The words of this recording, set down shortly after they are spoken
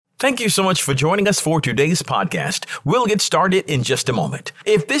Thank you so much for joining us for today's podcast. We'll get started in just a moment.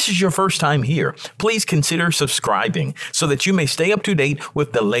 If this is your first time here, please consider subscribing so that you may stay up to date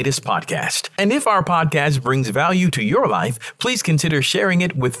with the latest podcast. And if our podcast brings value to your life, please consider sharing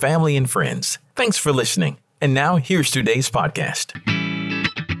it with family and friends. Thanks for listening. And now here's today's podcast.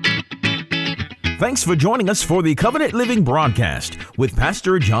 Thanks for joining us for the Covenant Living broadcast with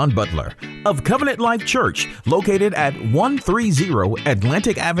Pastor John Butler of Covenant Life Church, located at 130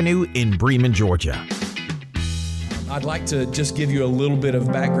 Atlantic Avenue in Bremen, Georgia. I'd like to just give you a little bit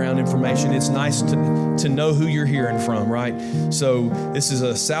of background information. It's nice to know who you're hearing from, right? So this is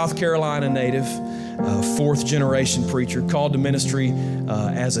a South Carolina native, fourth generation preacher, called to ministry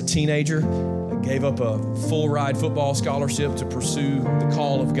as a teenager, gave up a full ride football scholarship to pursue the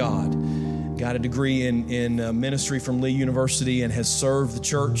call of God. Got a degree in ministry from Lee University and has served the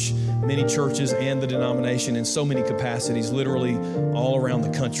church, many churches and the denomination in so many capacities, literally all around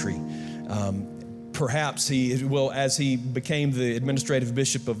the country. Perhaps as he became the administrative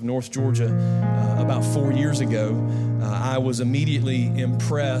bishop of North Georgia about 4 years ago, I was immediately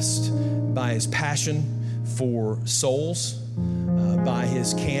impressed by his passion for souls, by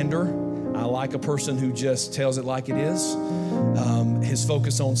his candor. I like a person who just tells it like it is. His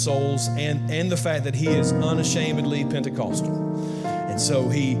focus on souls and the fact that he is unashamedly Pentecostal. And so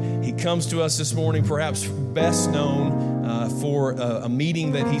he comes to us this morning, perhaps best known for a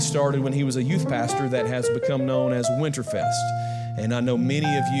meeting that he started when he was a youth pastor that has become known as Winterfest. And I know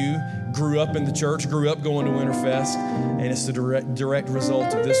many of you grew up in the church, grew up going to Winterfest, and it's the direct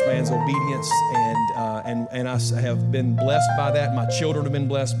result of this man's obedience. And I have been blessed by that. My children have been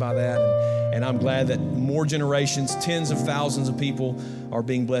blessed by that. And I'm glad that more generations, tens of thousands of people are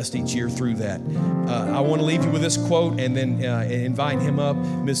being blessed each year through that. I want to leave you with this quote and then invite him up.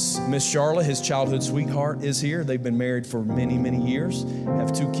 Miss Charlotte, his childhood sweetheart, is here. They've been married for many, many years,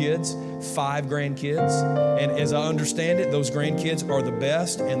 have 2 kids, 5 grandkids. And as I understand it, those grandkids are the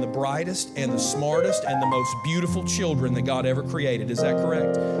best and the brightest and the smartest and the most beautiful children that God ever created. Is that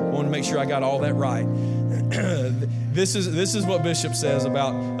correct? I want to make sure I got all that right. This is what Bishop says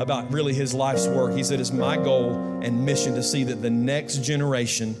about really his life's work. He said, it's my goal and mission to see that the next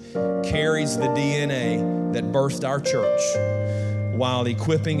generation carries the DNA that birthed our church while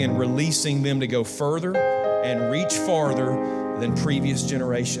equipping and releasing them to go further and reach farther than previous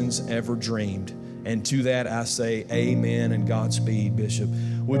generations ever dreamed. And to that I say amen and Godspeed, Bishop.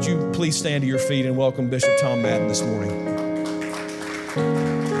 Would you please stand to your feet and welcome Bishop Tom Madden this morning.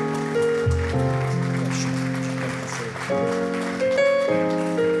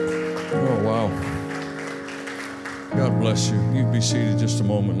 Oh, wow. God bless you. You be seated just a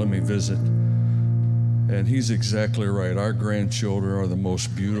moment. Let me visit. And he's exactly right. Our grandchildren are the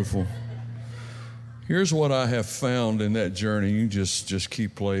most beautiful. Here's what I have found in that journey. You just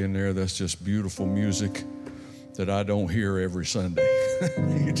keep playing there. That's just beautiful music that I don't hear every Sunday.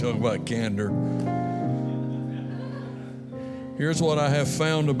 You talk about candor. Here's what I have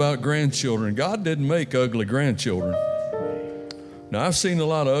found about grandchildren. God didn't make ugly grandchildren. Now, I've seen a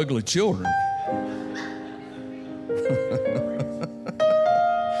lot of ugly children.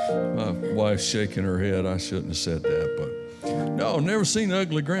 My wife's shaking her head. I shouldn't have said that, but no, never seen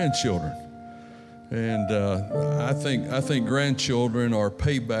ugly grandchildren. And I think grandchildren are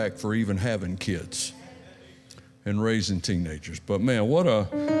payback for even having kids and raising teenagers. But man, what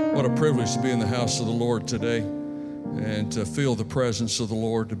a privilege to be in the house of the Lord today and to feel the presence of the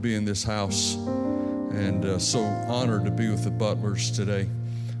Lord, to be in this house. And so honored to be with the Butlers today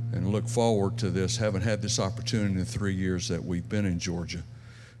and look forward to this. Haven't had this opportunity in 3 years that we've been in Georgia.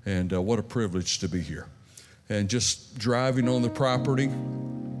 And what a privilege to be here. And just driving on the property,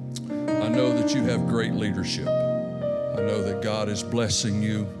 I know that you have great leadership. I know that God is blessing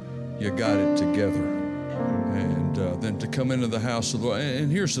you. You got it together. And then to come into the house of the Lord. And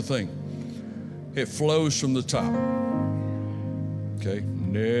here's the thing. It flows from the top. Okay?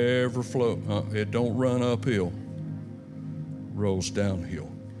 Never flow. It don't run uphill. Rolls downhill.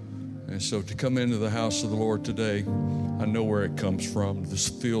 And so to come into the house of the Lord today, I know where it comes from. To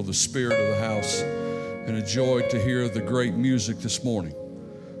feel the spirit of the house and a joy to hear the great music this morning.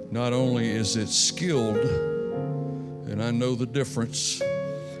 Not only is it skilled, and I know the difference,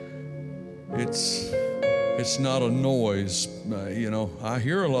 it's not a noise. I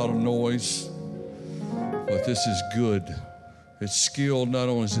hear a lot of noise, but this is good. It's skilled. Not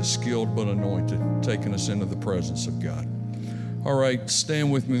only is it skilled, but anointed, taking us into the presence of God. All right,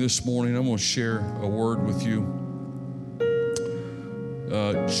 stand with me this morning. I'm going to share a word with you.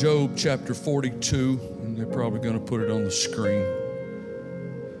 Job chapter 42, and they're probably going to put it on the screen.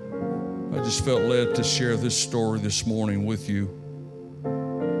 I just felt led to share this story this morning with you.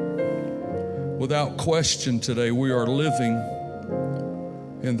 Without question today, we are living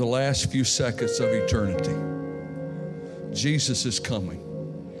in the last few seconds of eternity. Jesus is coming.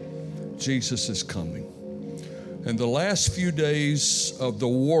 Jesus is coming. And the last few days of the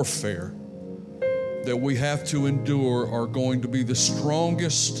warfare that we have to endure are going to be the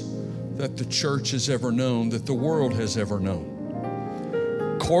strongest that the church has ever known, that the world has ever known.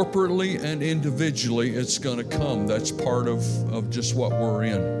 Corporately and individually, it's going to come. That's part of just what we're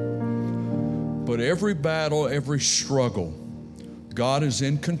in. But every battle, every struggle, God is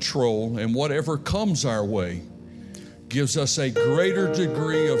in control, and whatever comes our way gives us a greater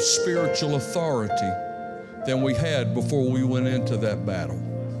degree of spiritual authority than we had before we went into that battle.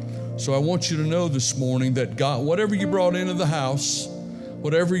 So I want you to know this morning that God, whatever you brought into the house,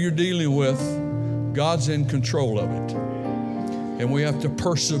 whatever you're dealing with, God's in control of it. And we have to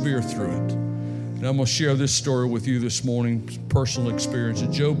persevere through it. And I'm going to share this story with you this morning, personal experience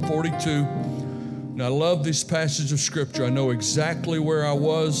at Job 42. And I love this passage of Scripture. I know exactly where I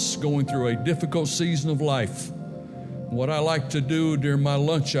was going through a difficult season of life. What I like to do during my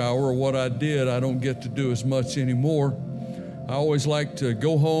lunch hour, or what I did, I don't get to do as much anymore. I always like to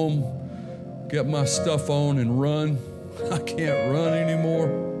go home, get my stuff on, and run. I can't run anymore,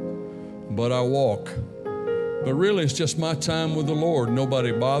 but I walk. But really, it's just my time with the Lord.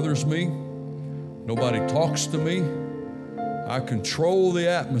 Nobody bothers me. Nobody talks to me. I control the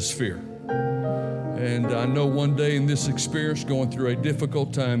atmosphere. And I know one day in this experience, going through a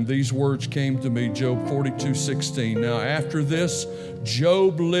difficult time, these words came to me, Job 42:16. Now, after this,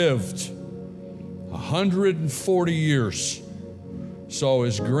 Job lived 140 years. Saw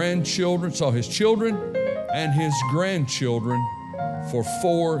his children and his grandchildren for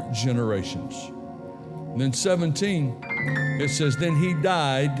 4 generations. And then 17, it says, then he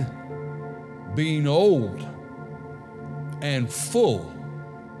died being old and full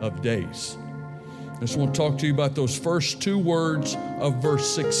of days. I just want to talk to you about those first 2 words of verse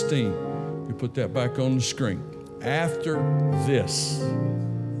 16. You put that back on the screen. After this.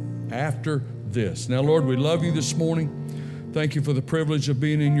 After this. Now, Lord, we love you this morning. Thank you for the privilege of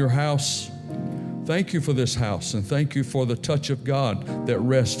being in your house. Thank you for this house, and thank you for the touch of God that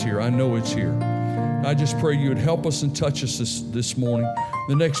rests here. I know it's here. I just pray you would help us and touch us this morning.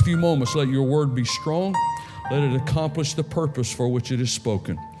 The next few moments, let your word be strong. Let it accomplish the purpose for which it is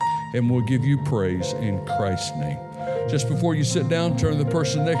spoken. And we'll give you praise in Christ's name. Just before you sit down, turn to the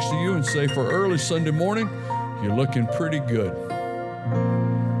person next to you and say, for early Sunday morning, you're looking pretty good.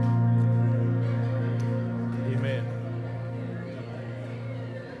 Amen.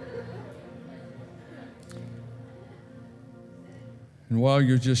 And while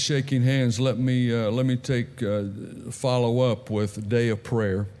you're just shaking hands, let me follow up with a day of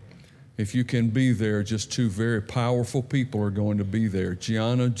prayer. If you can be there, just 2 very powerful people are going to be there.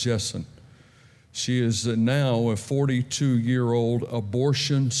 Gianna Jessen. She is now a 42-year-old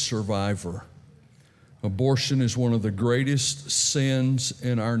abortion survivor. Abortion is one of the greatest sins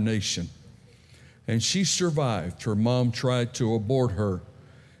in our nation. And she survived. Her mom tried to abort her.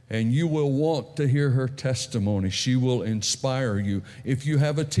 And you will want to hear her testimony. She will inspire you. If you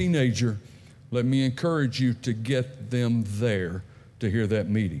have a teenager, let me encourage you to get them there to hear that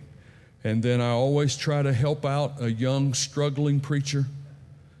meeting. And then I always try to help out a young, struggling preacher.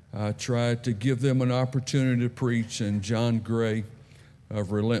 I try to give them an opportunity to preach. And John Gray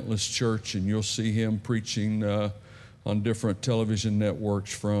of Relentless Church, and you'll see him preaching on different television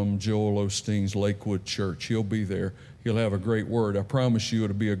networks from Joel Osteen's Lakewood Church. He'll be there. He'll have a great word. I promise you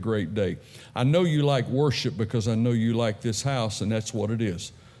it'll be a great day. I know you like worship because I know you like this house, and that's what it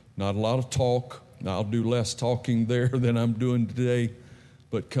is. Not a lot of talk. I'll do less talking there than I'm doing today,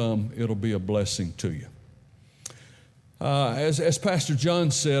 but come, it'll be a blessing to you. As Pastor John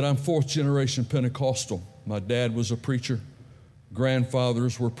said, I'm 4th generation Pentecostal. My dad was a preacher.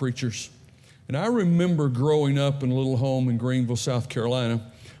 Grandfathers were preachers. And I remember growing up in a little home in Greenville, South Carolina.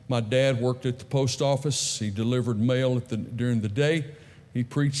 My dad worked at the post office. He delivered mail during the day. He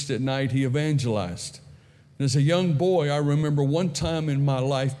preached at night. He evangelized. And as a young boy, I remember one time in my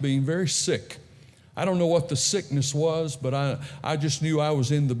life being very sick. I don't know what the sickness was, but I just knew I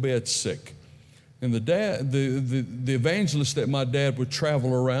was in the bed sick. And the evangelist that my dad would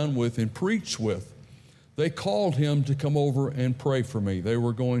travel around with and preach with, they called him to come over and pray for me. They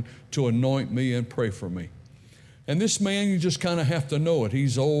were going to anoint me and pray for me. And this man, you just kind of have to know it.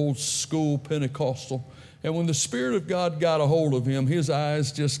 He's old school Pentecostal. And when the Spirit of God got a hold of him, his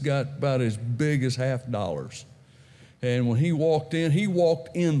eyes just got about as big as $50. And when he walked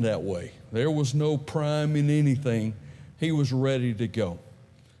in that way. There was no priming anything. He was ready to go.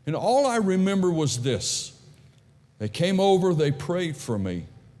 And all I remember was this. They came over, they prayed for me.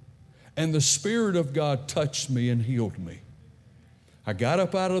 and the Spirit of God touched me and healed me. I got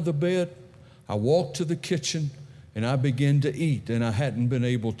up out of the bed, I walked to the kitchen, and I began to eat, and I hadn't been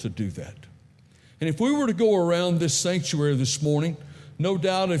able to do that. And if we were to go around this sanctuary this morning, no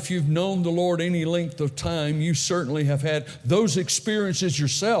doubt if you've known the Lord any length of time, you certainly have had those experiences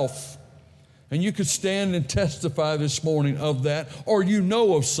yourself. And you could stand and testify this morning of that, or you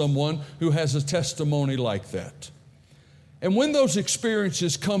know of someone who has a testimony like that. And when those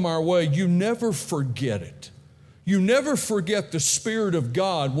experiences come our way, you never forget it. You never forget the Spirit of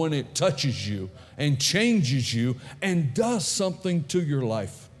God when it touches you and changes you and does something to your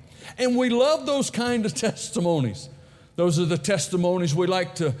life. And we love those kind of testimonies. Those are the testimonies we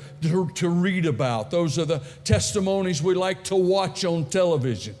like to read about. Those are the testimonies we like to watch on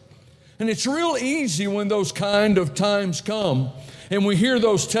television. And it's real easy when those kind of times come and we hear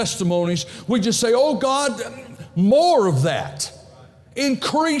those testimonies, we just say, oh God, more of that.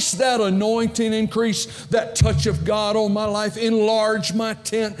 Increase that anointing, increase that touch of God on my life, enlarge my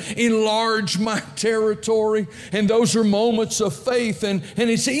tent, enlarge my territory. And those are moments of faith. And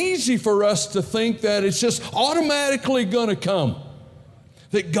it's easy for us to think that it's just automatically going to come.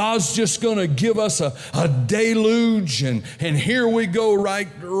 That God's just going to give us a deluge and here we go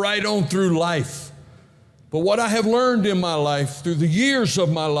right on through life. But what I have learned in my life, through the years of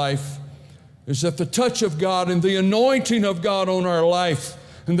my life, is that the touch of God and the anointing of God on our life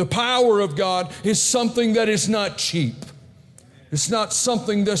and the power of God is something that is not cheap. It's not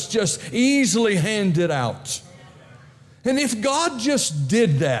something that's just easily handed out. And if God just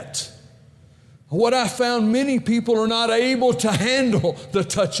did that, what I found, many people are not able to handle the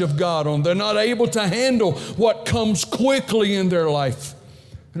touch of God on. They're not able to handle what comes quickly in their life.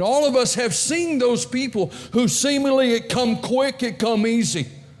 And all of us have seen those people who seemingly it come quick, it come easy.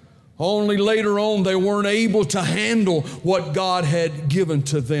 Only later on they weren't able to handle what God had given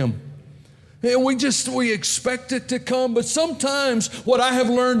to them. And we expect it to come, but sometimes what I have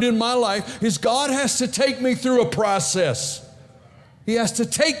learned in my life is God has to take me through a process. He has to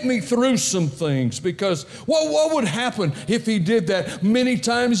take me through some things, because what would happen if He did that? Many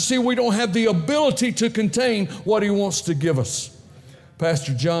times, see, we don't have the ability to contain what He wants to give us.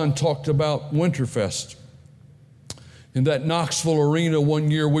 Pastor John talked about Winterfest. In that Knoxville arena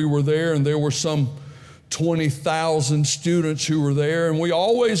one year we were there, and there were some 20,000 students who were there, and we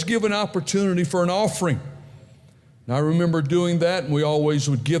always give an opportunity for an offering. And I remember doing that, and we always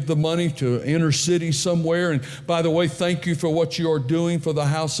would give the money to inner city somewhere. And by the way, thank you for what you are doing for the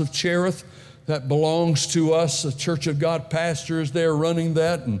House of Cherith. That belongs to us. The Church of God pastor is there running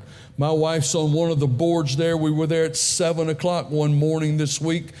that, and my wife's on one of the boards there. We were there at 7 o'clock one morning this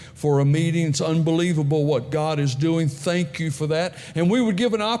week for a meeting. It's unbelievable what God is doing. Thank you for that. And we would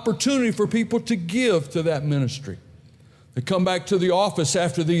give an opportunity for people to give to that ministry. They come back to the office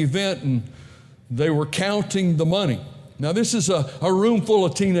after the event, and they were counting the money. Now, this is a room full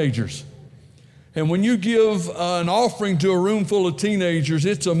of teenagers. And when you give an offering to a room full of teenagers,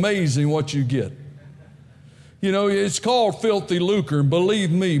 it's amazing what you get. You know, it's called filthy lucre.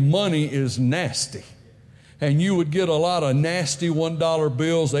 Believe me, money is nasty. And you would get a lot of nasty $1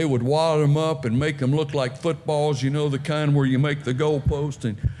 bills. They would wad them up and make them look like footballs, you know, the kind where you make the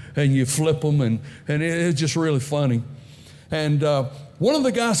goalpost and you flip them. And it's just really funny. And one of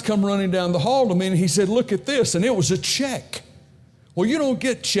the guys come running down the hall to me, and he said, look at this. And it was a check. Well, you don't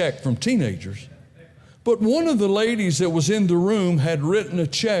get check from teenagers. But one of the ladies that was in the room had written a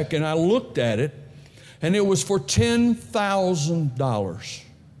check, and I looked at it, and it was for $10,000.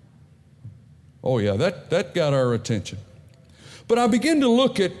 Oh yeah, that got our attention. But I began to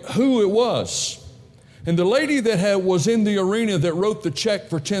look at who it was. And the lady that was in the arena that wrote the check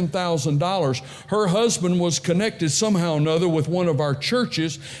for $10,000, her husband was connected somehow or another with one of our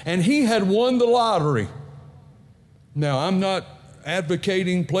churches, and he had won the lottery. Now, I'm not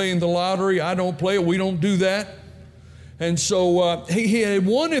advocating playing the lottery. I don't play it. We don't do that. And so he had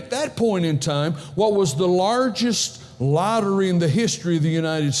won at that point in time what was the largest lottery in the history of the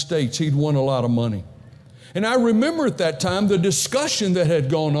United States. He'd won a lot of money. And I remember at that time the discussion that had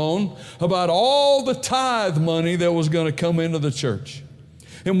gone on about all the tithe money that was going to come into the church.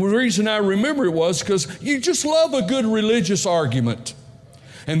 And the reason I remember it was because you just love a good religious argument.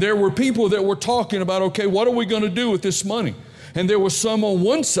 And there were people that were talking about, okay, what are we going to do with this money? And there was some on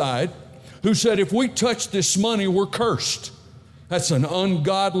one side who said, if we touch this money, we're cursed. That's an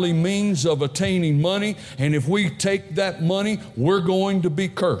ungodly means of attaining money, and if we take that money, we're going to be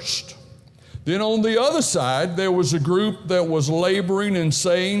cursed. Then on the other side, there was a group that was laboring and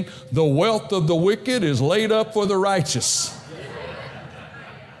saying, the wealth of the wicked is laid up for the righteous.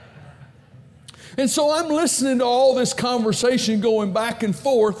 And so I'm listening to all this conversation going back and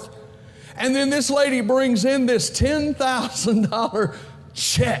forth, And then this lady brings in this $10,000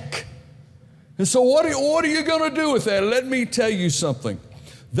 check. And so what are you going to do with that? Let me tell you something.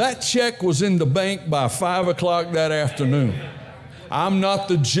 That check was in the bank by 5 o'clock that afternoon. I'm not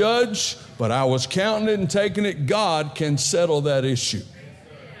the judge, but I was counting it and taking it. God can settle that issue.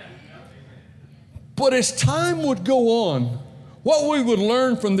 But as time would go on, what we would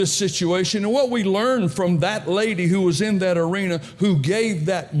learn from this situation and what we learned from that lady who was in that arena who gave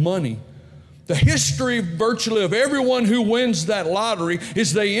that money, the history virtually of everyone who wins that lottery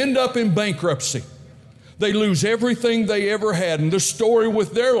is they end up in bankruptcy. They lose everything they ever had. And the story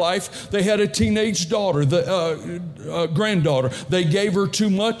with their life, they had a teenage daughter, granddaughter. They gave her too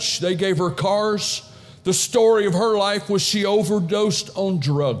much. They gave her cars. The story of her life was she overdosed on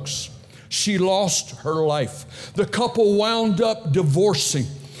drugs. She lost her life. The couple wound up divorcing.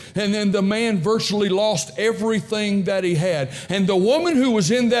 And then the man virtually lost everything that he had. And the woman who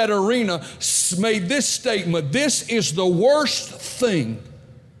was in that arena made this statement: this is the worst thing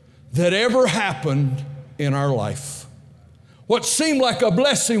that ever happened in our life. What seemed like a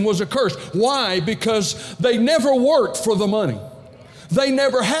blessing was a curse. Why? Because they never worked for the money. They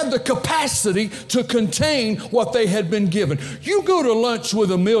never had the capacity to contain what they had been given. You go to lunch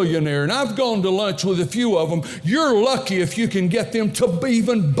with a millionaire, and I've gone to lunch with a few of them. You're lucky if you can get them to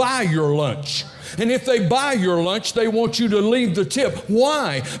even buy your lunch. And if they buy your lunch, they want you to leave the tip.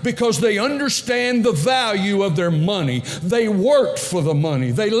 Why? Because they understand the value of their money. They worked for the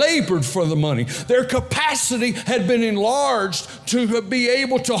money. They labored for the money. Their capacity had been enlarged to be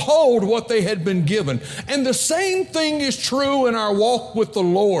able to hold what they had been given. And the same thing is true in our walk with the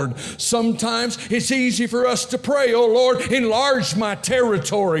Lord. Sometimes it's easy for us to pray, "Oh Lord, enlarge my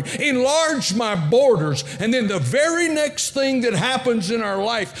territory, enlarge my borders." And then the very next thing that happens in our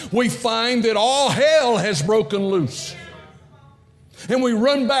life, we find that all hell has broken loose. And we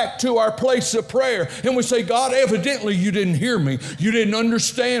run back to our place of prayer and we say, "God, evidently you didn't hear me. You didn't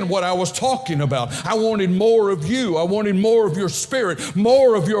understand what I was talking about. I wanted more of you. I wanted more of your spirit,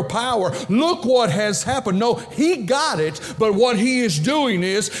 more of your power. Look what has happened." No, he got it, but what he is doing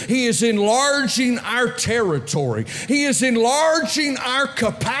is he is enlarging our territory. He is enlarging our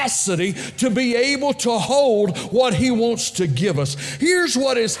capacity to be able to hold what he wants to give us. Here's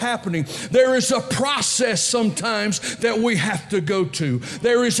what is happening. There is a process sometimes that we have to go to.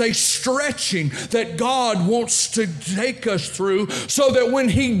 There is a stretching that God wants to take us through so that when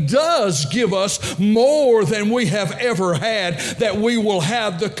he does give us more than we have ever had, that we will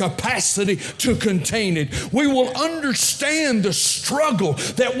have the capacity to contain it. We will understand the struggle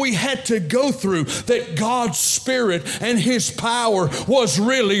that we had to go through, that God's Spirit and his power was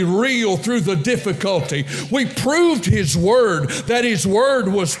really real through the difficulty. We proved his word, that his word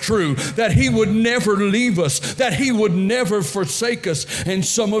was true, that he would never leave us, that he would never forsake us. And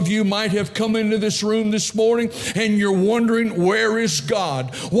some of you might have come into this room this morning and you're wondering, where is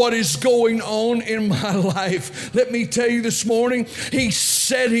God? What is going on in my life? Let me tell you this morning, he's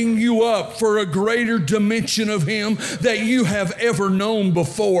setting you up for a greater dimension of him that you have ever known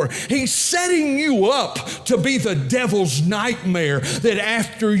before. He's setting you up to be the devil's nightmare, that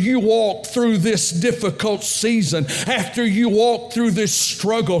after you walk through this difficult season, after you walk through this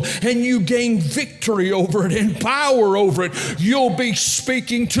struggle and you gain victory over it and power over it, you'll be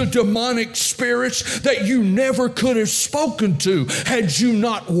speaking to demonic spirits that you never could have spoken to had you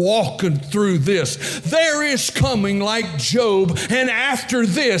not walked through this. There is coming, like Job, and after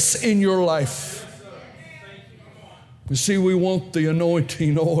this in your life. You see, we want the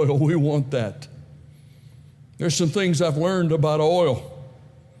anointing oil. We want that. There's some things I've learned about oil.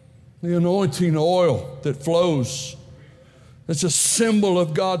 The anointing oil that flows. It's a symbol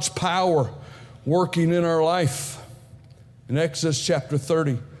of God's power working in our life. In Exodus chapter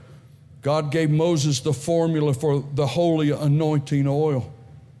 30, God gave Moses the formula for the holy anointing oil.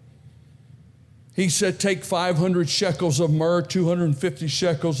 He said, take 500 shekels of myrrh, 250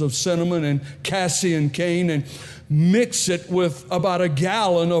 shekels of cinnamon and cassia and cane, and mix it with about a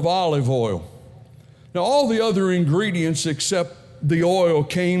gallon of olive oil. Now, all the other ingredients except the oil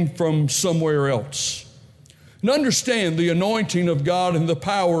came from somewhere else. And understand, the anointing of God and the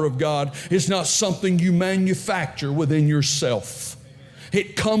power of God is not something you manufacture within yourself.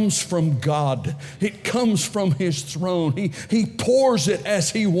 It comes from God. It comes from his throne. He pours it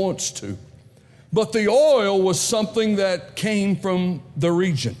as he wants to. But the oil was something that came from the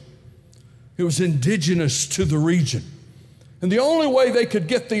region. It was indigenous to the region. And the only way they could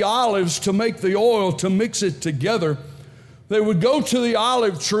get the olives to make the oil, to mix it together, they would go to the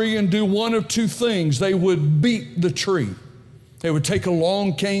olive tree and do one of two things. They would beat the tree. They would take a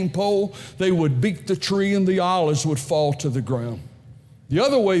long cane pole, they would beat the tree, and the olives would fall to the ground. The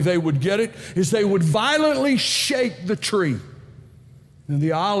other way they would get it is they would violently shake the tree, and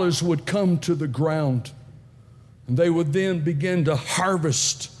the olives would come to the ground. And they would then begin to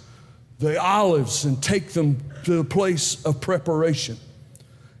harvest the olives and take them to the place of preparation.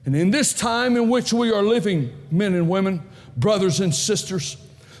 And in this time in which we are living, men and women, brothers and sisters,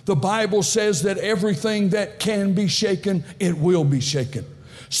 the Bible says that everything that can be shaken, it will be shaken.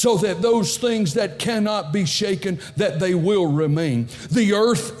 So that those things that cannot be shaken, that they will remain. The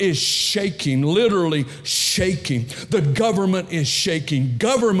earth is shaking, literally shaking. The government is shaking.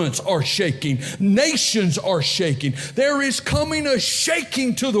 Governments are shaking. Nations are shaking. There is coming a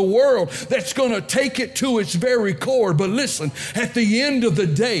shaking to the world that's going to take it to its very core. But listen, at the end of the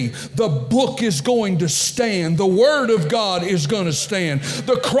day, the book is going to stand. The Word of God is going to stand.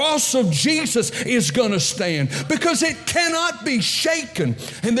 The cross of Jesus is going to stand because it cannot be shaken.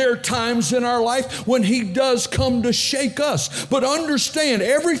 And there are times in our life when He does come to shake us. But understand,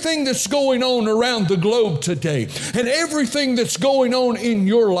 everything that's going on around the globe today and everything that's going on in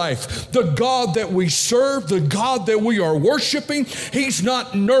your life, the God that we serve, the God that we are worshiping, He's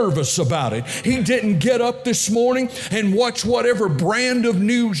not nervous about it. He didn't get up this morning and watch whatever brand of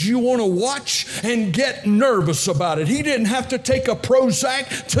news you want to watch and get nervous about it. He didn't have to take a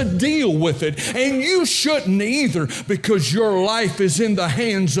Prozac to deal with it. And you shouldn't either, because your life is in the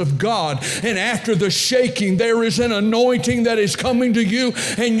hands of God. And after the shaking, there is an anointing that is coming to you,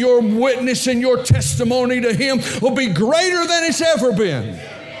 and your witness and your testimony to Him will be greater than it's ever been.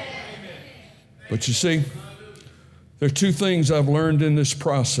 But you see, there are two things I've learned in this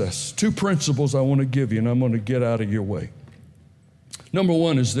process, two principles I want to give you, and I'm going to get out of your way. Number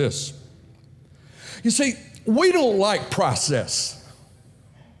one is this. You see, we don't like process.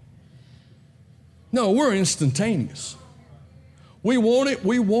 No, we're instantaneous. We want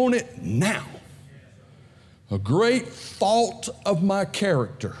it now. A great fault of my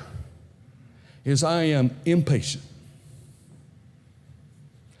character is I am impatient.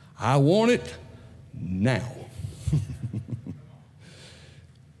 I want it now.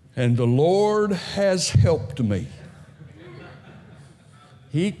 And the Lord has helped me.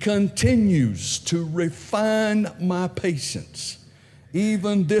 He continues to refine my patience,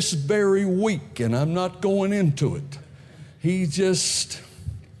 even this very week, and I'm not going into it. He's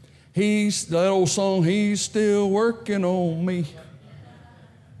that old song, He's still working on me.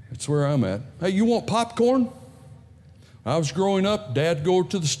 That's where I'm at. Hey, you want popcorn? I was growing up, Dad'd go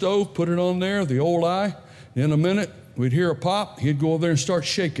to the stove, put it on there, the old eye. In a minute, we'd hear a pop. He'd go over there and start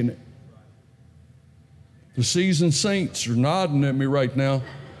shaking it. The seasoned saints are nodding at me right now.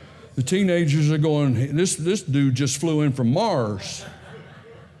 The teenagers are going, this dude just flew in from Mars.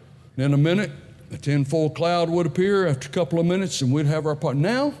 In a minute, a tinfoil cloud would appear after a couple of minutes, and we'd have our pop.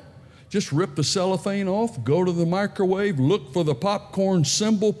 Now, just rip the cellophane off, go to the microwave, look for the popcorn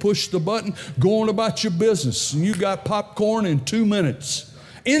symbol, push the button, go on about your business, and you got popcorn in 2 minutes.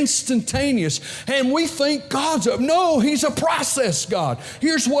 Instantaneous. And we think no, He's a process God.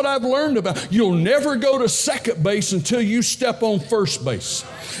 Here's what I've learned about. You'll never go to second base until you step on first base.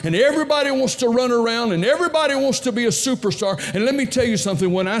 And everybody wants to run around and everybody wants to be a superstar. And let me tell you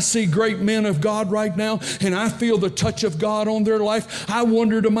something, when I see great men of God right now and I feel the touch of God on their life, I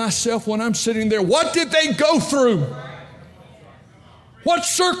wonder to myself when I'm sitting there, what did they go through? What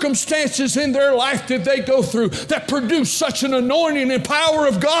circumstances in their life did they go through that produced such an anointing and power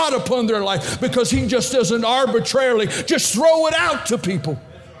of God upon their life? Because He just doesn't arbitrarily just throw it out to people.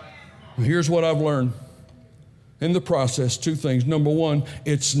 And here's what I've learned in the process, two things. Number one,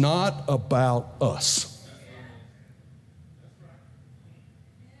 it's not about us.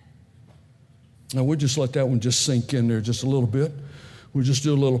 Now we'll just let that one just sink in there just a little bit. We'll just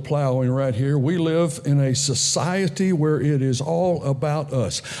do a little plowing right here. We live in a society where it is all about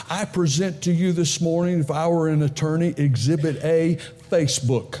us. I present to you this morning, if I were an attorney, Exhibit A,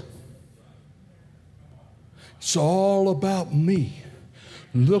 Facebook. It's all about me.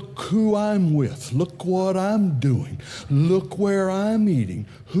 Look who I'm with. Look what I'm doing. Look where I'm eating.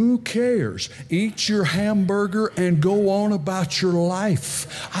 Who cares? Eat your hamburger and go on about your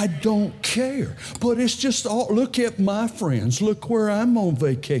life. I don't care. But it's just all, look at my friends. Look where I'm on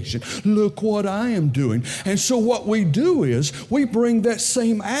vacation. Look what I am doing. And so what we do is we bring that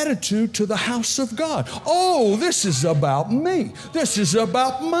same attitude to the house of God. Oh, this is about me. This is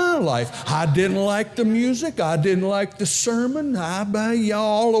about my life. I didn't like the music. I didn't like the sermon.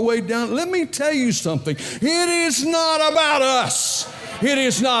 All the way down. Let me tell you something. It is not about us. It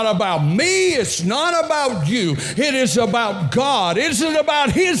is not about me. It's not about you. It is about God. It is about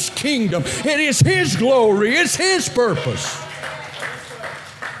His kingdom. It is His glory. It's His purpose.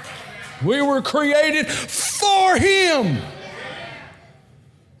 We were created for Him.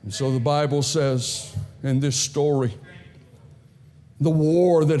 And so the Bible says in this story, the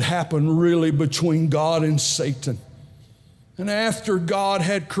war that happened really between God and Satan. And after God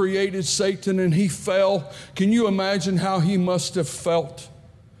had created Satan and he fell, can you imagine how he must have felt?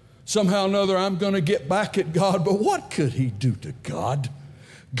 Somehow or another, I'm going to get back at God, but what could he do to God?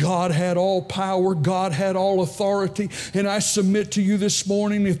 God had all power. God had all authority. And I submit to you this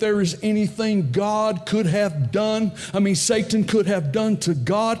morning, if there is anything God could have done, Satan could have done to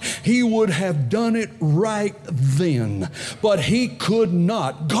God, he would have done it right then. But he could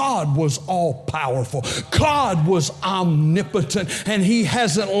not. God was all powerful. God was omnipotent, and he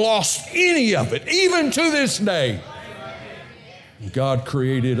hasn't lost any of it, even to this day. God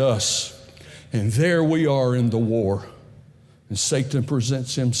created us, and there we are in the war. And Satan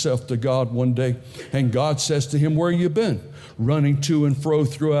presents himself to God one day, and God says to him, where you been? Running to and fro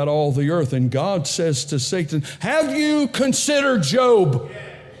throughout all the earth. And God says to Satan, have you considered Job?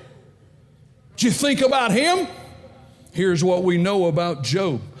 Did you think about him? Here's what we know about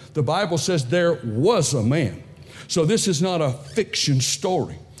Job. The Bible says there was a man. So this is not a fiction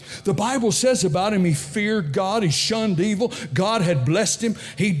story. The Bible says about him, he feared God, he shunned evil. God had blessed him.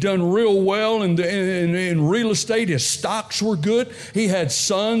 He'd done real well in real estate. His stocks were good. He had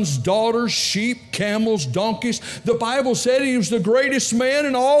sons, daughters, sheep, camels, donkeys. The Bible said he was the greatest man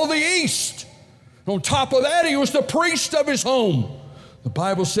in all the East. On top of that, he was the priest of his home. The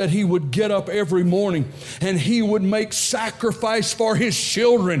Bible said he would get up every morning and he would make sacrifice for his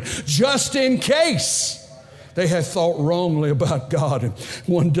children just in case they had thought wrongly about God. And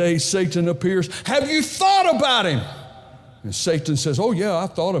one day Satan appears. Have you thought about him? And Satan says, oh yeah, I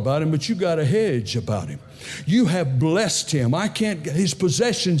thought about him, but you got a hedge about him. You have blessed him. I can't get his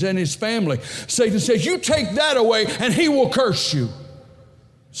possessions and his family. Satan says, you take that away and he will curse you.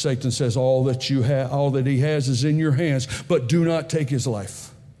 Satan says, all that he has is in your hands, but do not take his life.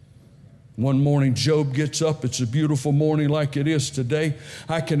 One morning, Job gets up. It's a beautiful morning like it is today.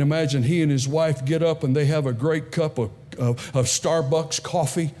 I can imagine he and his wife get up and they have a great cup of Starbucks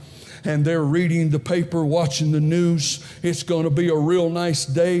coffee, and they're reading the paper, watching the news. It's going to be a real nice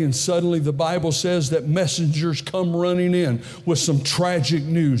day, and suddenly the Bible says that messengers come running in with some tragic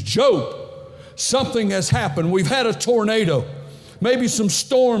news. Job, something has happened. We've had a tornado. Maybe some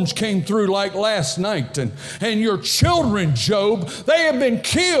storms came through like last night. And your children, Job, they have been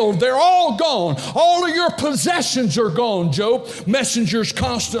killed. They're all gone. All of your possessions are gone, Job. Messengers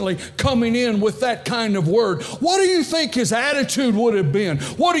constantly coming in with that kind of word. What do you think his attitude would have been?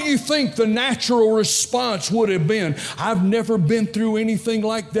 What do you think the natural response would have been? I've never been through anything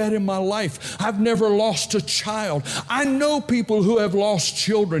like that in my life. I've never lost a child. I know people who have lost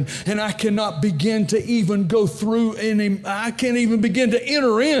children, and I cannot begin to even go through I can't even begin to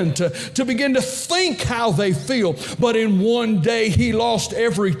enter in to begin to think how they feel. But in one day, he lost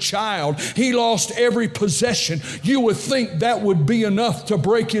every child. He lost every possession. You would think that would be enough to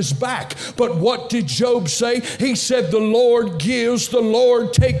break his back. But what did Job say? He said, the Lord gives, the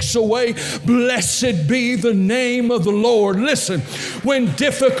Lord takes away. Blessed be the name of the Lord. Listen, when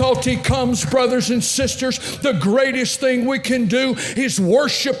difficulty comes, brothers and sisters, the greatest thing we can do is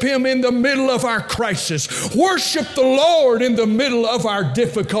worship him in the middle of our crisis. Worship the Lord in the middle of our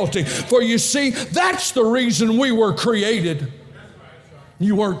difficulty. For you see, that's the reason we were created.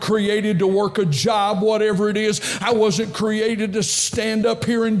 You weren't created to work a job, whatever it is. I wasn't created to stand up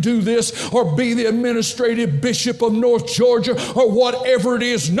here and do this or be the administrative bishop of North Georgia or whatever it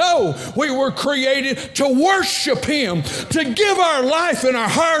is. No, we were created to worship him, to give our life and our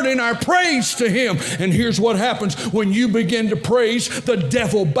heart and our praise to him. And here's what happens when you begin to praise, the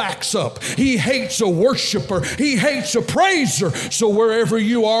devil backs up. He hates a worshiper. He hates a praiser. So wherever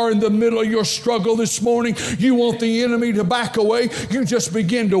you are in the middle of your struggle this morning, you want the enemy to back away, you just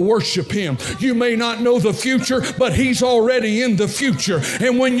begin to worship him. You may not know the future, but he's already in the future.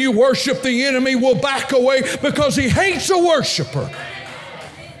 And when you worship, the enemy will back away because he hates a worshiper.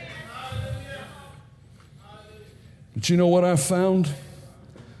 But you know what I found?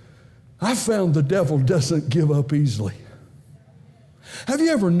 I found the devil doesn't give up easily. Have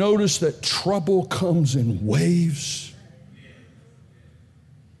you ever noticed that trouble comes in waves?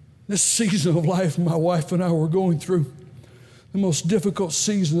 This season of life my wife and I were going through, the most difficult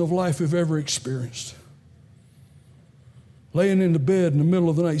season of life we've ever experienced. Laying in the bed in the middle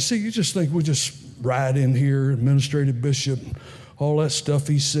of the night. You see, you just think we just ride in here, administrative bishop, all that stuff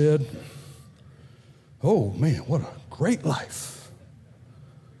he said. Oh man, what a great life.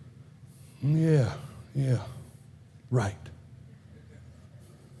 Yeah, right.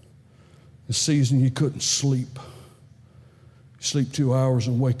 The season you couldn't sleep. You sleep 2 hours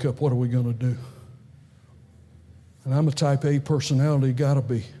and wake up, what are we going to do? And I'm a type A personality, gotta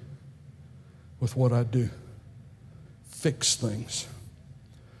be, with what I do. Fix things.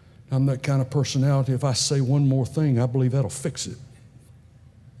 I'm that kind of personality. If I say one more thing, I believe that'll fix it.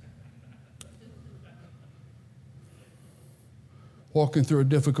 Walking through a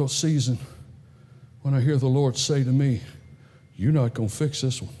difficult season, when I hear the Lord say to me, you're not going to fix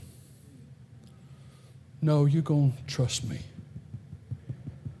this one. No, you're going to trust me.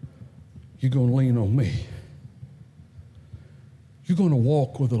 You're going to lean on me. You're going to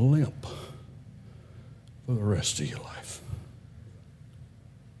walk with a limp for the rest of your life.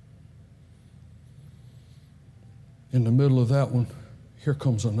 In the middle of that one, here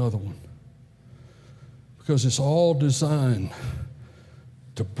comes another one. Because it's all designed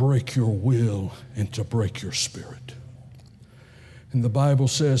to break your will and to break your spirit. And the Bible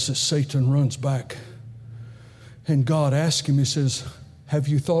says that Satan runs back. And God asked him, he says, have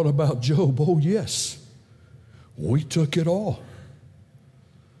you thought about Job? Oh, yes. We took it all.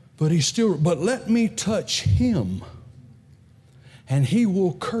 But let me touch him, and he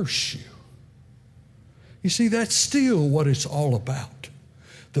will curse you. You see, that's still what it's all about.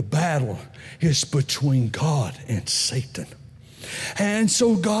 The battle is between God and Satan. And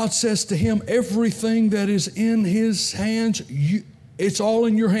so God says to him, everything that is in his hands, it's all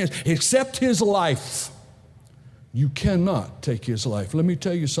in your hands, except his life. You cannot take his life. Let me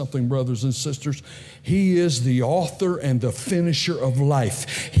tell you something, brothers and sisters. He is the author and the finisher of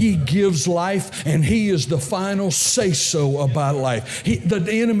life. He gives life, and he is the final say-so about life. The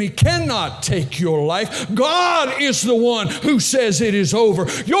enemy cannot take your life. God is the one who says it is over.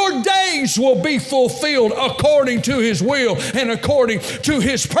 Your days will be fulfilled according to his will and according to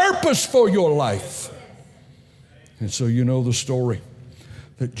his purpose for your life. And so you know the story.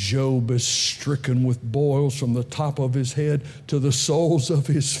 That Job is stricken with boils from the top of his head to the soles of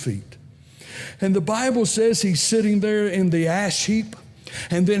his feet. And the Bible says he's sitting there in the ash heap,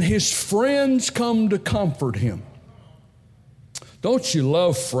 and then his friends come to comfort him. Don't you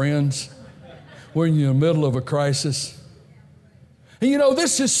love friends when you're in the middle of a crisis? And you know,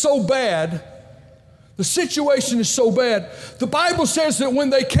 this is so bad. The situation is so bad. The Bible says that when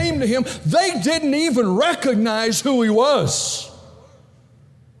they came to him, they didn't even recognize who he was.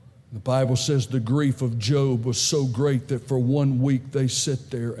 The Bible says the grief of Job was so great that for 1 week they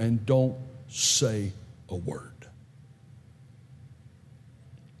sit there and don't say a word.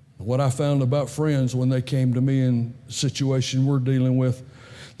 What I found about friends when they came to me in the situation we're dealing with,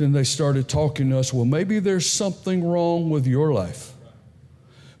 then they started talking to us, well, maybe there's something wrong with your life.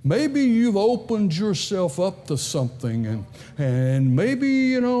 Maybe you've opened yourself up to something, and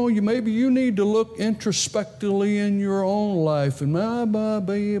maybe, maybe you need to look introspectively in your own life, and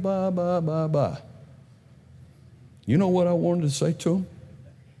blah. You know what I wanted to say to them?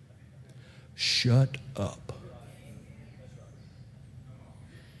 Shut up.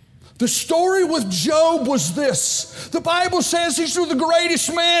 The story with Job was this. The Bible says he's the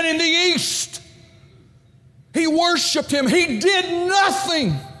greatest man in the East. He worshiped him. He did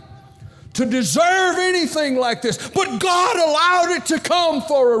nothing to deserve anything like this. But God allowed it to come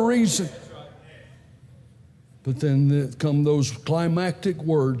for a reason. But then come those climactic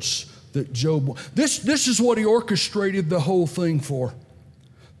words that Job, this is what he orchestrated the whole thing for.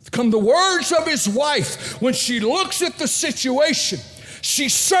 Come the words of his wife when she looks at the situation. She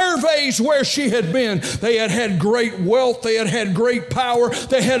surveys where she had been. They had had great wealth. They had had great power.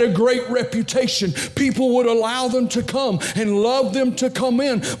 They had a great reputation. People would allow them to come and love them to come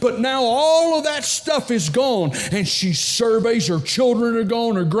in. But now all of that stuff is gone. And she surveys, her children are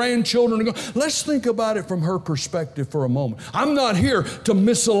gone, her grandchildren are gone. Let's think about it from her perspective for a moment. I'm not here to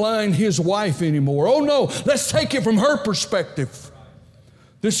misalign his wife anymore. Oh no, let's take it from her perspective.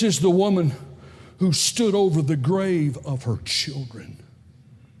 This is the woman who stood over the grave of her children.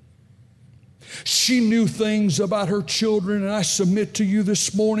 She knew things about her children, and I submit to you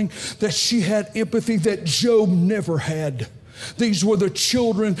this morning that she had empathy that Job never had. These were the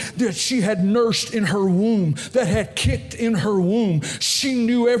children that she had nursed in her womb, that had kicked in her womb. She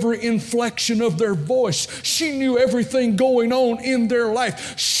knew every inflection of their voice. She knew everything going on in their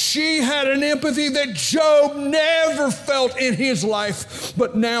life. She had an empathy that Job never felt in his life.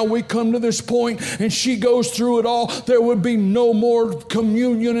 But now we come to this point, and she goes through it all. There would be no more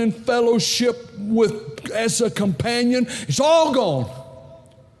communion and fellowship as a companion. It's all gone.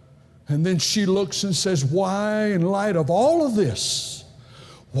 And then she looks and says, why, in light of all of this,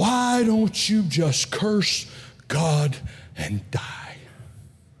 why don't you just curse God and die?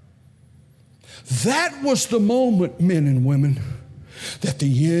 That was the moment, men and women, that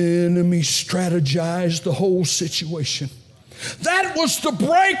the enemy strategized the whole situation. That was the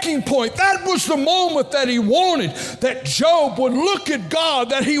breaking point. That was the moment that he wanted, that Job would look at God,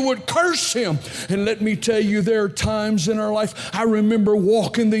 that he would curse him. And let me tell you, there are times in our life, I remember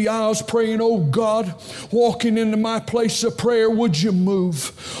walking the aisles praying, oh God, walking into my place of prayer, would you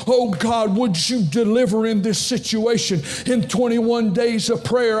move? Oh God, would you deliver in this situation? In 21 days of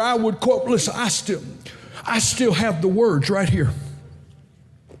prayer, I would quote, listen, I still have the words right here.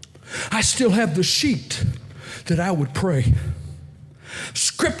 I still have the sheet that I would pray.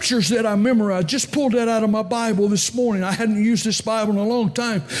 Scriptures that I memorized. Just pulled that out of my Bible this morning. I hadn't used this Bible in a long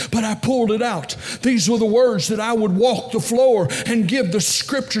time, but I pulled it out. These were the words that I would walk the floor and give the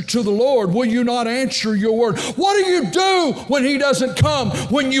scripture to the Lord. Will you not answer your word? What do you do when he doesn't come,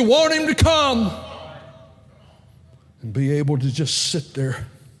 when you want him to come? And be able to just sit there.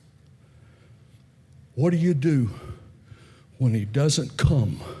 What do you do when he doesn't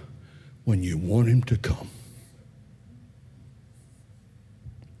come, when you want him to come?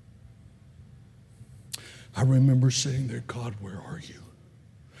 I remember sitting there, God, where are you?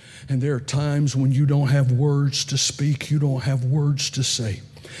 And there are times when you don't have words to speak, you don't have words to say.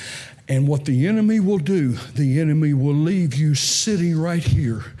 And what the enemy will do, the enemy will leave you sitting right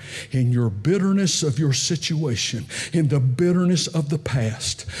here in your bitterness of your situation, in the bitterness of the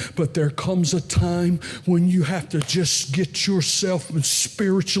past. But there comes a time when you have to just get yourself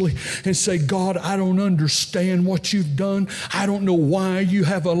spiritually and say, God, I don't understand what you've done. I don't know why you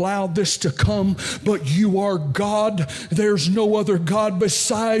have allowed this to come, but you are God. There's no other God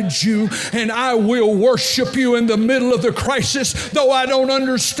besides you, and I will worship you in the middle of the crisis, though I don't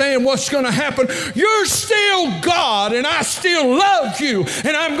understand what's going to happen. You're still God, and I still love you,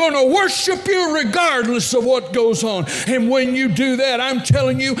 and I'm going to worship you regardless of what goes on. And when you do that, I'm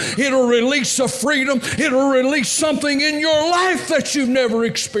telling you, it'll release a freedom. It'll release something in your life that you've never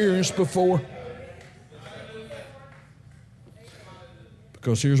experienced before.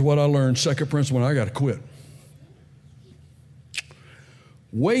 Because here's what I learned, second principle, I got to quit.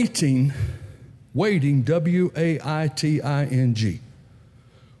 Waiting, W-A-I-T-I-N-G.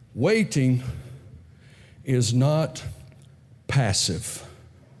 Waiting is not passive.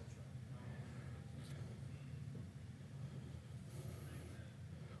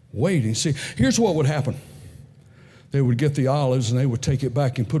 Waiting. See, here's what would happen. They would get the olives and they would take it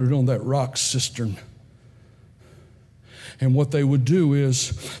back and put it on that rock cistern. And what they would do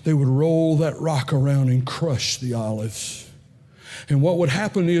is they would roll that rock around and crush the olives. And what would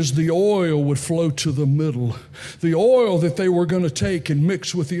happen is the oil would flow to the middle. The oil that they were going to take and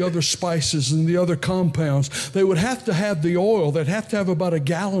mix with the other spices and the other compounds, they would have to have the oil. They'd have to have about a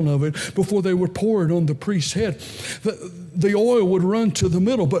gallon of it before they would pour it on the priest's head. The oil would run to the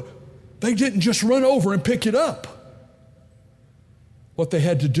middle, but they didn't just run over and pick it up. What they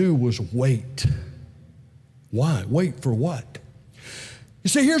had to do was wait. Why? Wait for what? You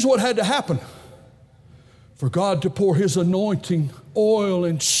see, here's what had to happen. For God to pour his anointing, oil,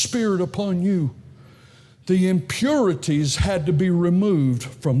 and spirit upon you, the impurities had to be removed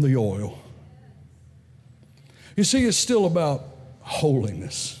from the oil. You see, it's still about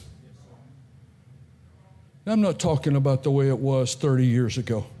holiness. I'm not talking about the way it was 30 years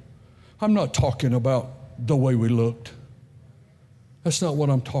ago. I'm not talking about the way we looked. That's not what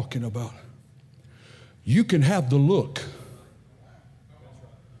I'm talking about. You can have the look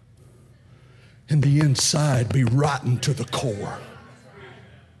and the inside be rotten to the core.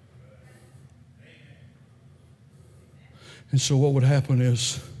 And so what would happen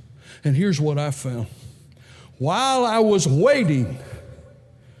is, and here's what I found. While I was waiting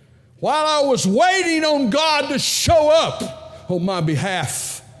on God to show up on my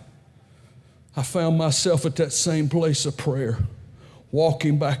behalf, I found myself at that same place of prayer,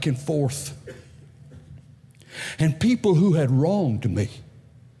 walking back and forth. And people who had wronged me,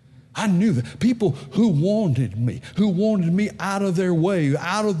 I knew that. People who wanted me out of their way,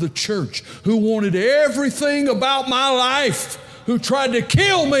 out of the church, who wanted everything about my life, who tried to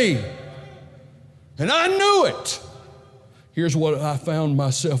kill me. And I knew it. Here's what I found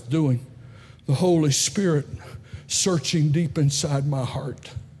myself doing. The Holy Spirit searching deep inside my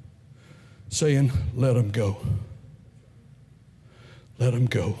heart, saying, let them go. Let them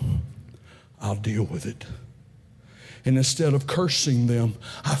go. I'll deal with it. And instead of cursing them,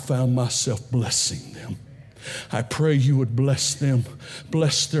 I found myself blessing them. I pray you would bless them,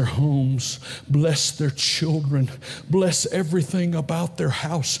 bless their homes, bless their children, bless everything about their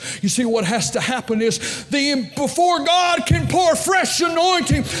house. You see, what has to happen is before God can pour fresh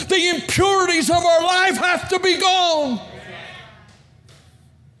anointing, the impurities of our life have to be gone.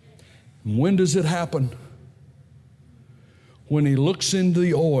 And when does it happen? When he looks into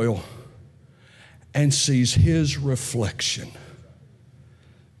the oil and sees His reflection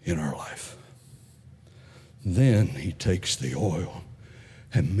in our life. Then He takes the oil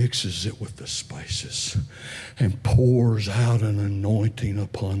and mixes it with the spices and pours out an anointing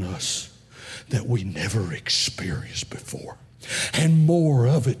upon us that we never experienced before. And more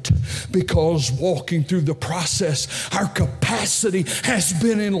of it, because walking through the process, our capacity has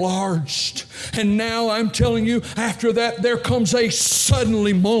been enlarged. And now I'm telling you, after that, there comes a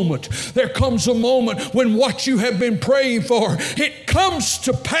suddenly moment. There comes a moment when what you have been praying for, it comes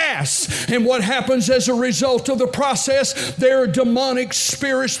to pass. And what happens as a result of the process, there are demonic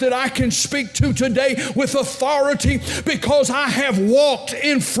spirits that I can speak to today with authority, because I have walked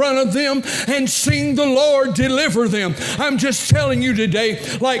in front of them and seen the Lord deliver them. I'm just telling you today,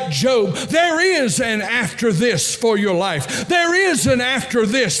 like Job, there is an after this for your life. There is an after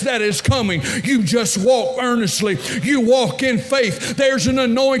this that is coming. You just walk earnestly. You walk in faith. There's an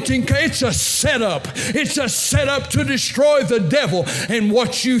anointing. It's a setup. It's a setup to destroy the devil. And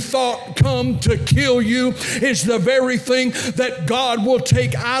what you thought come to kill you is the very thing that God will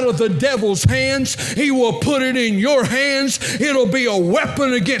take out of the devil's hands. He will put it in your hands. It'll be a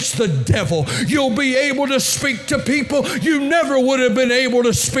weapon against the devil. You'll be able to speak to people you never would have been able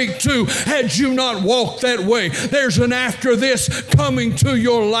to speak to had you not walked that way. There's an after this coming to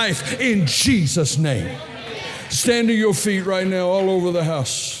your life in Jesus' name. Stand to your feet right now all over the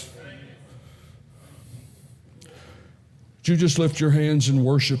house. Would you just lift your hands and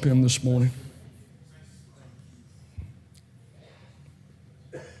worship Him this morning?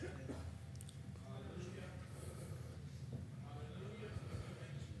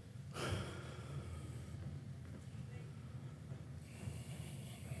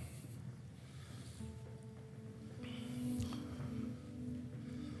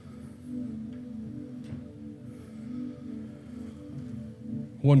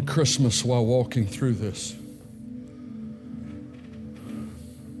 One Christmas while walking through this,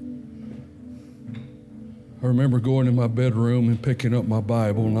 I remember going in my bedroom and picking up my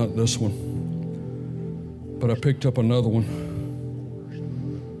Bible, not this one, but I picked up another one.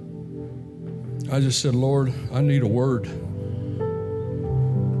 I just said, Lord, I need a word.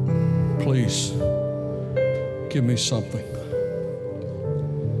 Please, give me something.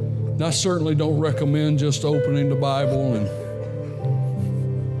 And I certainly don't recommend just opening the Bible and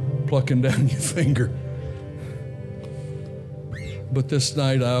plucking down your finger. But this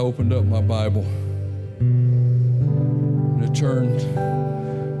night I opened up my Bible and it turned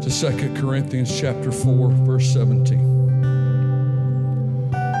to 2 Corinthians chapter 4, verse 17,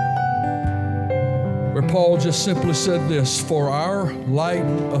 where Paul just simply said this: for our light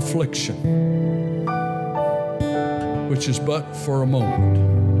affliction, which is but for a moment.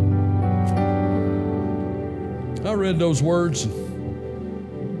 I read those words.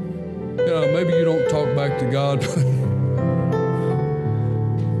 Maybe you don't talk back to God, but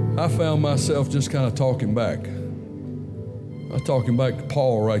I found myself just kind of talking back. I was talking back to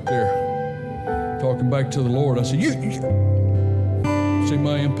Paul right there, talking back to the Lord. I said, you see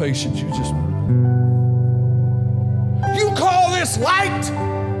my impatience, you call this light?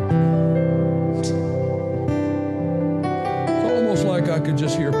 It's almost like I could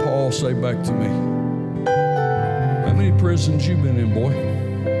just hear Paul say back to me, how many prisons you been in, boy?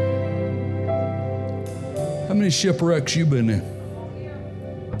 How many shipwrecks you been in?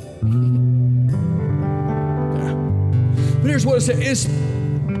 Yeah. But here's what it said. It's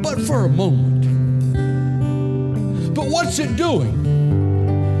but for a moment. But what's it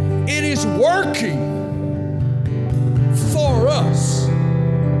doing? It is working for us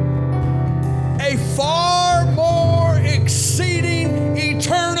a far more exceeding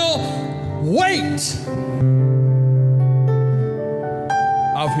eternal weight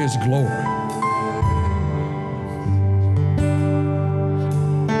of His glory.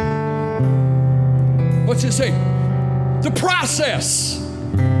 What's it say? The process.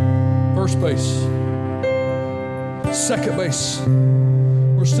 First base. Second base.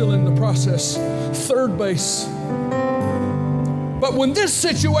 We're still in the process. Third base. But when this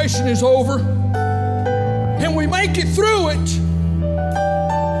situation is over and we make it through it,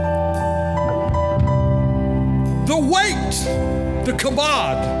 the weight, the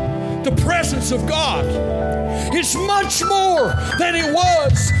kabod, the presence of God is much more than it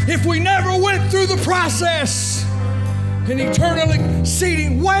was if we never went through the process. An eternally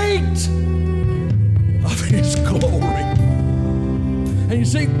exceeding weight of His glory. And you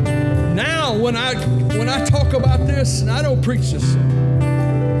see, now when I talk about this, and I don't preach this,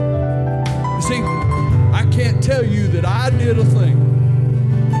 you see, I can't tell you that I did a thing.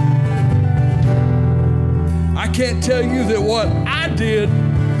 I can't tell you that what I did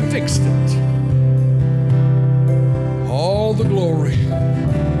fixed it. all the glory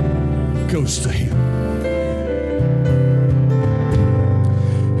goes to Him.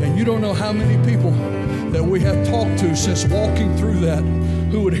 And you don't know how many people that we have talked to since walking through that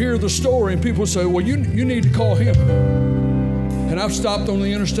who would hear the story and people would say, well, you need to call him. And I've stopped on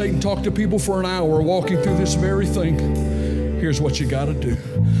the interstate and talked to people for an hour walking through this very thing. Here's what you got to do.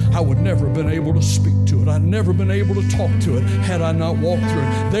 I would never have been able to speak to it. I'd never been able to talk to it had I not walked through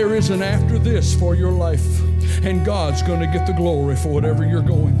it. There is an after this for your life, and God's going to get the glory for whatever you're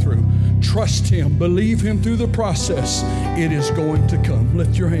going through. Trust Him. Believe Him through the process. It is going to come.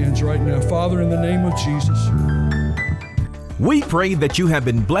 Lift your hands right now. Father, in the name of Jesus. We pray that you have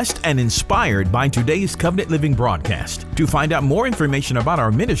been blessed and inspired by today's Covenant Living broadcast. To find out more information about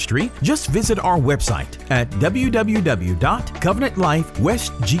our ministry, just visit our website at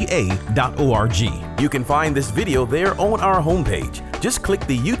www.covenantlifewestga.org. You can find this video there on our homepage. Just click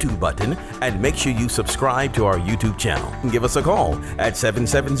the YouTube button and make sure you subscribe to our YouTube channel. Give us a call at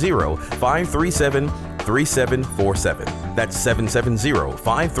 770-537-3747. That's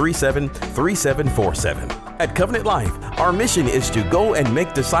 770-537-3747. At Covenant Life, our mission is to go and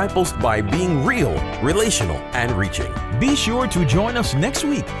make disciples by being real, relational, and reaching. Be sure to join us next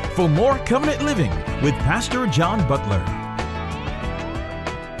week for more Covenant Living with Pastor John Butler.